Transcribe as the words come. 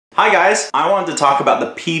Hi guys, I wanted to talk about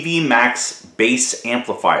the Peavey Max bass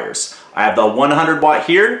amplifiers. I have the 100 watt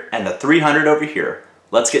here and the 300 over here.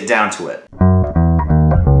 Let's get down to it.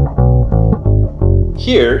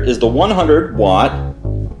 Here is the 100 watt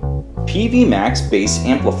Peavey Max bass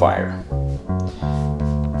amplifier.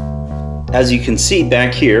 As you can see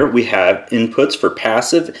back here, we have inputs for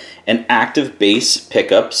passive and active bass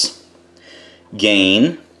pickups,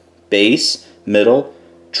 gain, bass, middle,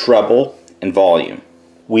 treble, and volume.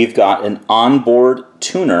 We've got an onboard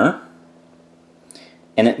tuner,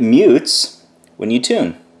 and it mutes when you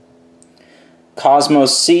tune.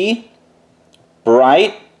 Cosmos C,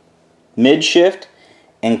 bright, mid-shift,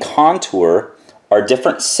 and contour are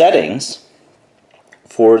different settings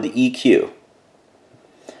for the EQ.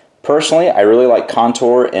 Personally, I really like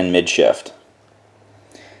contour and mid-shift.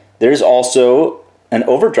 There's also an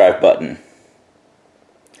overdrive button.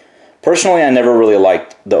 Personally, I never really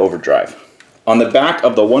liked the overdrive. On the back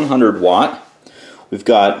of the 100 watt, we've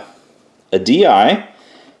got a DI,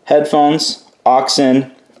 headphones, aux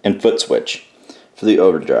in, and foot switch for the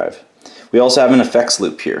overdrive. We also have an effects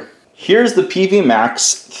loop here. Here's the Peavey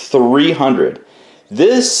Max 300.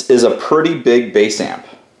 This is a pretty big bass amp.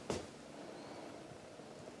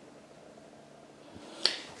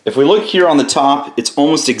 If we look here on the top, it's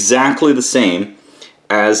almost exactly the same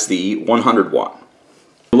as the 100 watt.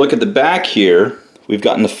 If we look at the back here, we've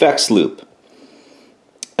got an effects loop,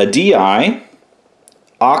 a DI,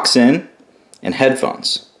 aux in, and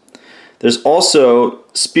headphones. There's also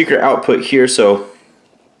speaker output here, so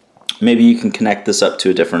maybe you can connect this up to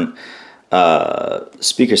a different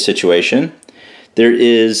speaker situation. There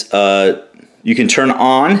is, you can turn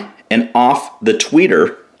on and off the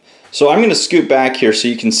tweeter. So I'm going to scoot back here so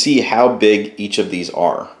you can see how big each of these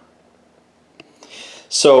are.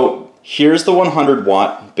 So here's the 100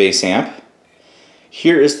 watt bass amp.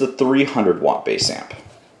 Here is the 300 watt bass amp.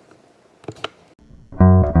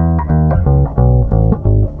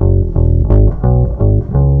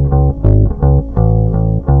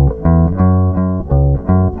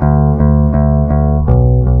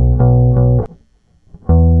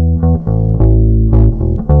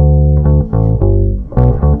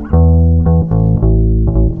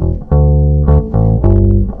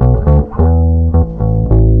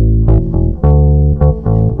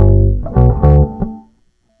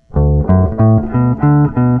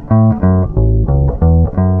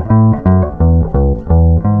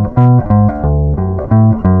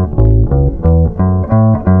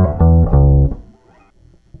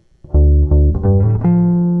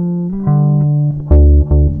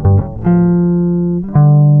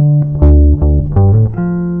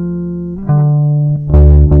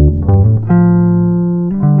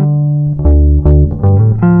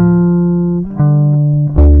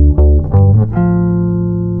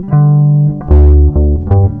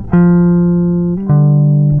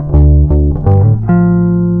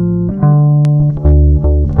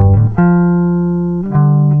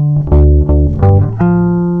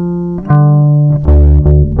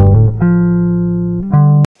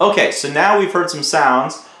 Okay, so now we've heard some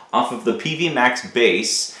sounds off of the Peavey Max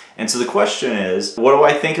bass, and so the question is, what do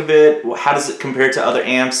I think of it? How does it compare to other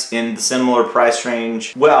amps in the similar price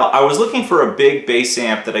range? Well, I was looking for a big bass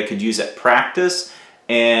amp that I could use at practice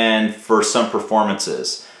and for some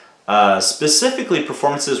performances. Specifically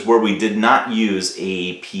performances where we did not use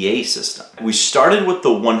a PA system. We started with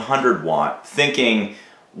the 100 watt thinking,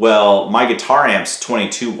 well, my guitar amp's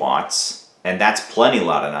 22 watts, and that's plenty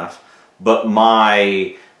loud enough, but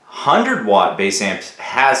my 100 watt bass amp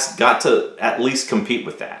has got to at least compete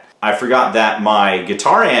with that. I forgot that my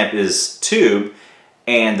guitar amp is tube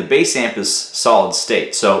and the bass amp is solid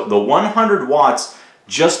state. So the 100 watts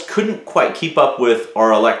just couldn't quite keep up with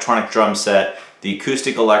our electronic drum set, the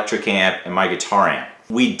acoustic electric amp, and my guitar amp.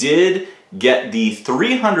 We did get the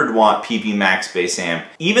 300 watt Peavey Max bass amp.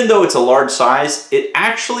 Even though it's a large size, it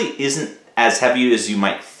actually isn't as heavy as you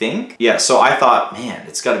might think. Yeah, so I thought, man,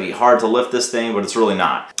 it's gotta be hard to lift this thing, but it's really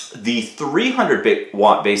not. The 300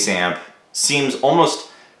 watt bass amp seems almost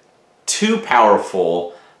too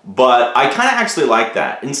powerful, but I kinda actually like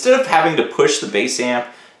that. Instead of having to push the bass amp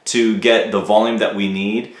to get the volume that we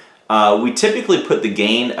need, we typically put the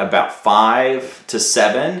gain about 5 to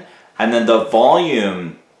 7, and then the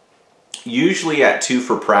volume usually at 2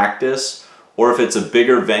 for practice, or if it's a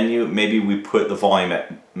bigger venue, maybe we put the volume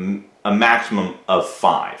at a maximum of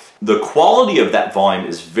 5. The quality of that volume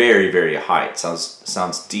is very, very high. It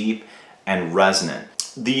sounds deep and resonant.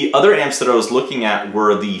 The other amps that I was looking at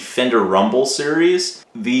were the Fender Rumble series.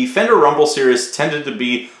 The Fender Rumble series tended to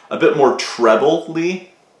be a bit more treble-y,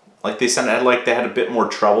 like they sounded like they had a bit more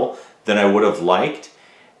treble than I would have liked.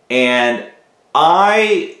 And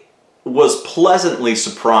I was pleasantly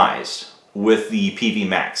surprised with the Peavey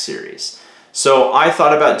Max series. So I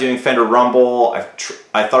thought about doing Fender Rumble.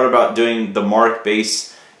 I thought about doing the Mark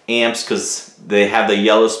bass amps because they have the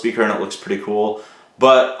yellow speaker and it looks pretty cool.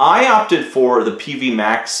 But I opted for the Peavey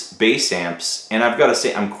Max bass amps, and I've got to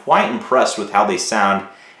say I'm quite impressed with how they sound,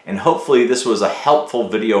 and hopefully this was a helpful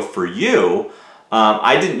video for you.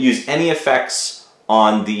 I didn't use any effects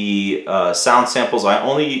on the sound samples.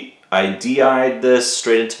 I DI'd this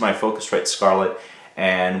straight into my Focusrite Scarlett,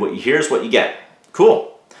 and what you hear is what you get.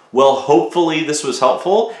 Cool. Well, hopefully this was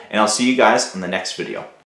helpful, and I'll see you guys in the next video.